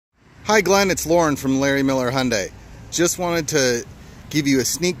Hi Glenn, it's Lauren from Larry Miller Hyundai. Just wanted to give you a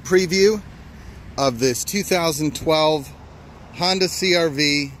sneak preview of this 2012 Honda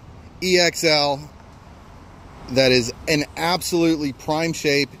CR-V EXL that is in absolutely prime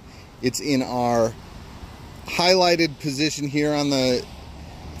shape. It's in our highlighted position here on the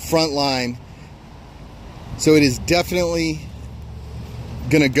front line, so it is definitely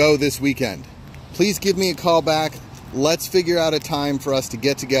gonna go this weekend. Please give me a call back. Let's figure out a time for us to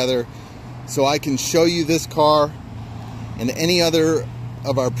get together so I can show you this car and any other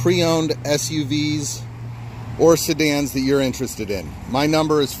of our pre-owned SUVs or sedans that you're interested in. My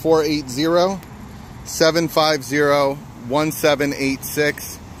number is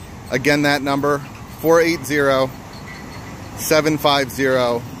 480-750-1786. Again, that number,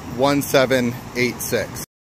 480-750-1786.